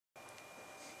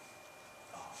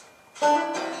My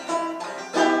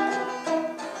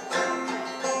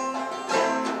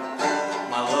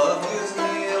love gives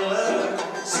me a letter,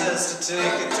 says to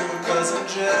take it to her cousin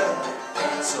Jed.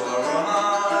 So I run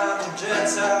on out to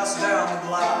Jed's house down the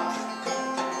block.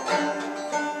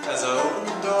 As I open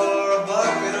the door, a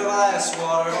bucket of ice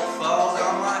water falls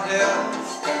on my head.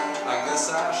 I guess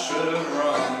I should have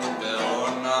rung the bell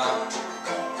or not.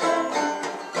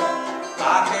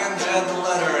 I hand Jed the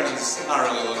letter and he's not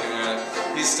really looking at it.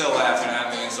 He's still laughing at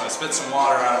me, so I spit some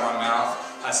water out of my mouth.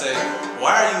 I say,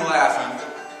 "Why are you laughing?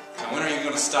 And when are you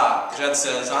going to stop?" Jed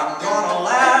says, "I'm gonna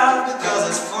laugh because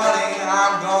it's funny.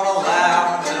 I'm gonna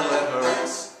laugh until it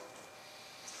hurts."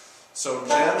 So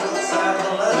Jed looks at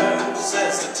the letter,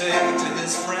 says to take it to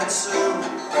his friend Sue.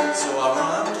 So I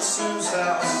run to Sue's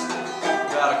house,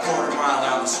 about a quarter mile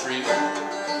down the street.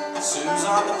 Sue's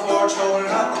on the porch holding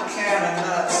up a can of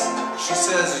nuts. She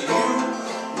says, "You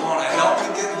want to help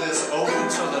me get this open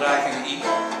so that I can eat?"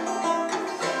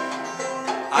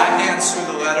 I hand Sue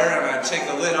the letter and I take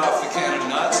the lid off the can of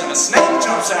nuts and a snake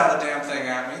jumps out of the damn thing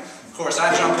at me. Of course,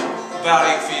 I jump about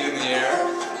 8 feet in the air.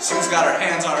 Sue's got her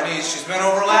hands on her knees. She's been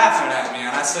over laughing at me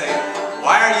and I say,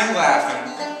 "Why are you laughing?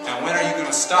 And when are you going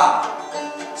to stop?"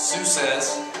 Sue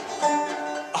says,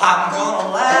 "I'm gonna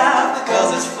laugh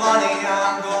because it's funny.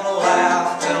 I'm gonna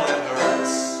laugh till it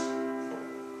hurts."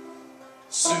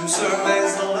 Sue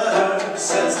surveys the letter,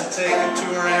 says to take it to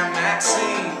her Aunt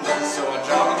Maxine. So I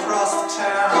jog across the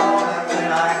town and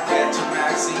then I get to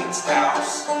Maxine's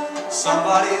house.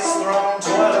 Somebody's thrown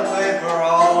toilet paper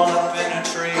all up in the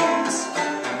trees,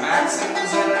 and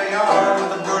Maxine's in her yard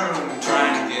with a broom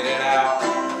trying to get it out.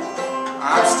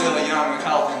 I'm still young and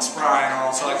healthy and spry and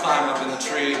all, so I climb up in the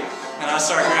tree and I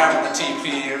start grabbing the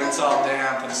TP and it's all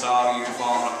damp and soggy and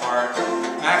falling apart.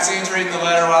 Maxine's reading the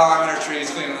letter while I'm in her trees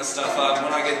cleaning this stuff up, and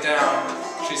when I get down,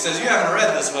 she says, "You haven't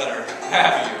read this letter,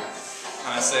 have you?"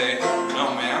 And I say,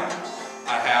 "No, ma'am,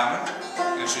 I haven't."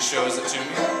 And she shows it to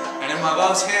me, and in my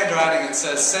love's handwriting it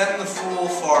says, "Send the fool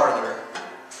farther."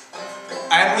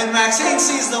 And when Maxine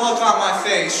sees the look on my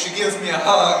face, she gives me a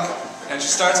hug and she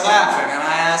starts laughing, and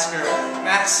I ask her,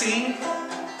 "Maxine,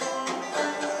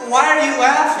 why are you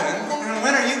laughing? And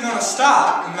when are you going to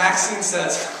stop?" And Maxine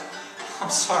says, "I'm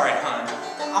sorry, hon.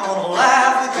 I'm going to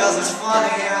laugh because it's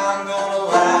funny. I'm going to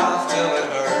laugh till it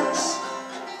hurts."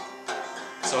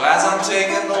 So as I'm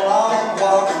taking the long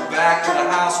walk back to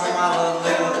the house where my love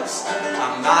lives,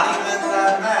 I'm not even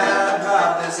that mad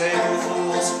about this April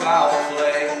Fool's foul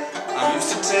play. I'm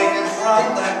used to taking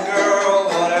from that girl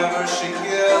whatever she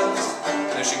gives.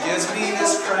 And if she gives me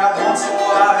this crap once in a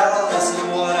while, this is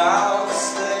what I'll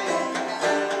say.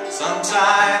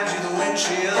 Sometimes you're the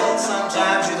windshield,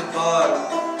 sometimes you're the bug.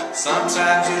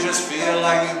 Sometimes you just feel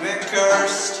like you've been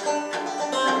cursed.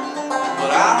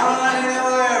 But I'll run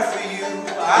anywhere for you.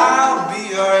 I'll be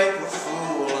your April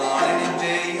Fool on any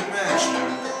day you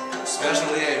mention,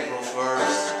 especially April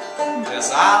 1st.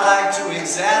 Yes, I like to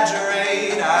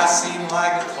exaggerate, I seem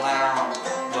like a clown,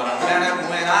 but I meant it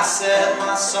when I said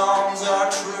my songs are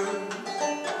true.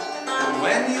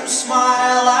 When you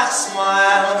smile, I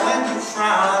smile, and when you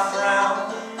frown, I frown.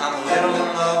 I'm a little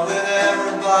in love with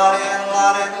everybody and a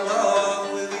lot in love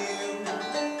with you.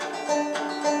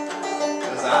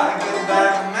 'Cause I get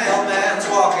back, the mailman's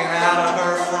walking out of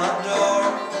her front door.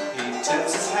 He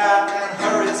tips his hat and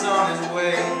hurries on his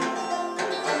way.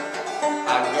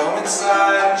 I go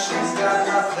inside, she's got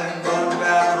nothing but a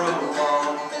bathrobe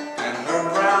on, and her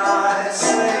brown eyes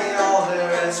say all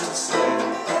there is to say.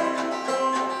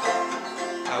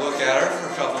 I look at her for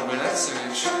a couple of minutes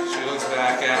and she looks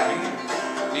back at me.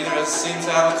 Neither of us seems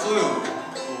to have a clue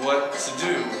what to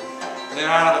do. Then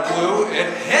out of the blue,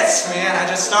 it hits me and I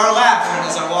just start laughing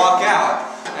as I walk out.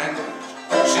 And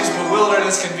she's bewildered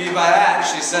as can be by that.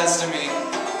 She says to me,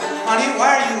 "Honey,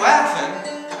 why are you laughing?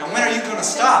 And when are you going to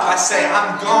stop?" I say,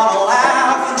 "I'm gonna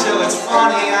laugh until it's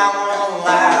funny. I'm gonna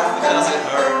laugh because it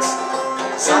hurts.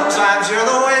 Sometimes you're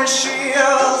the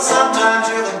windshield, sometimes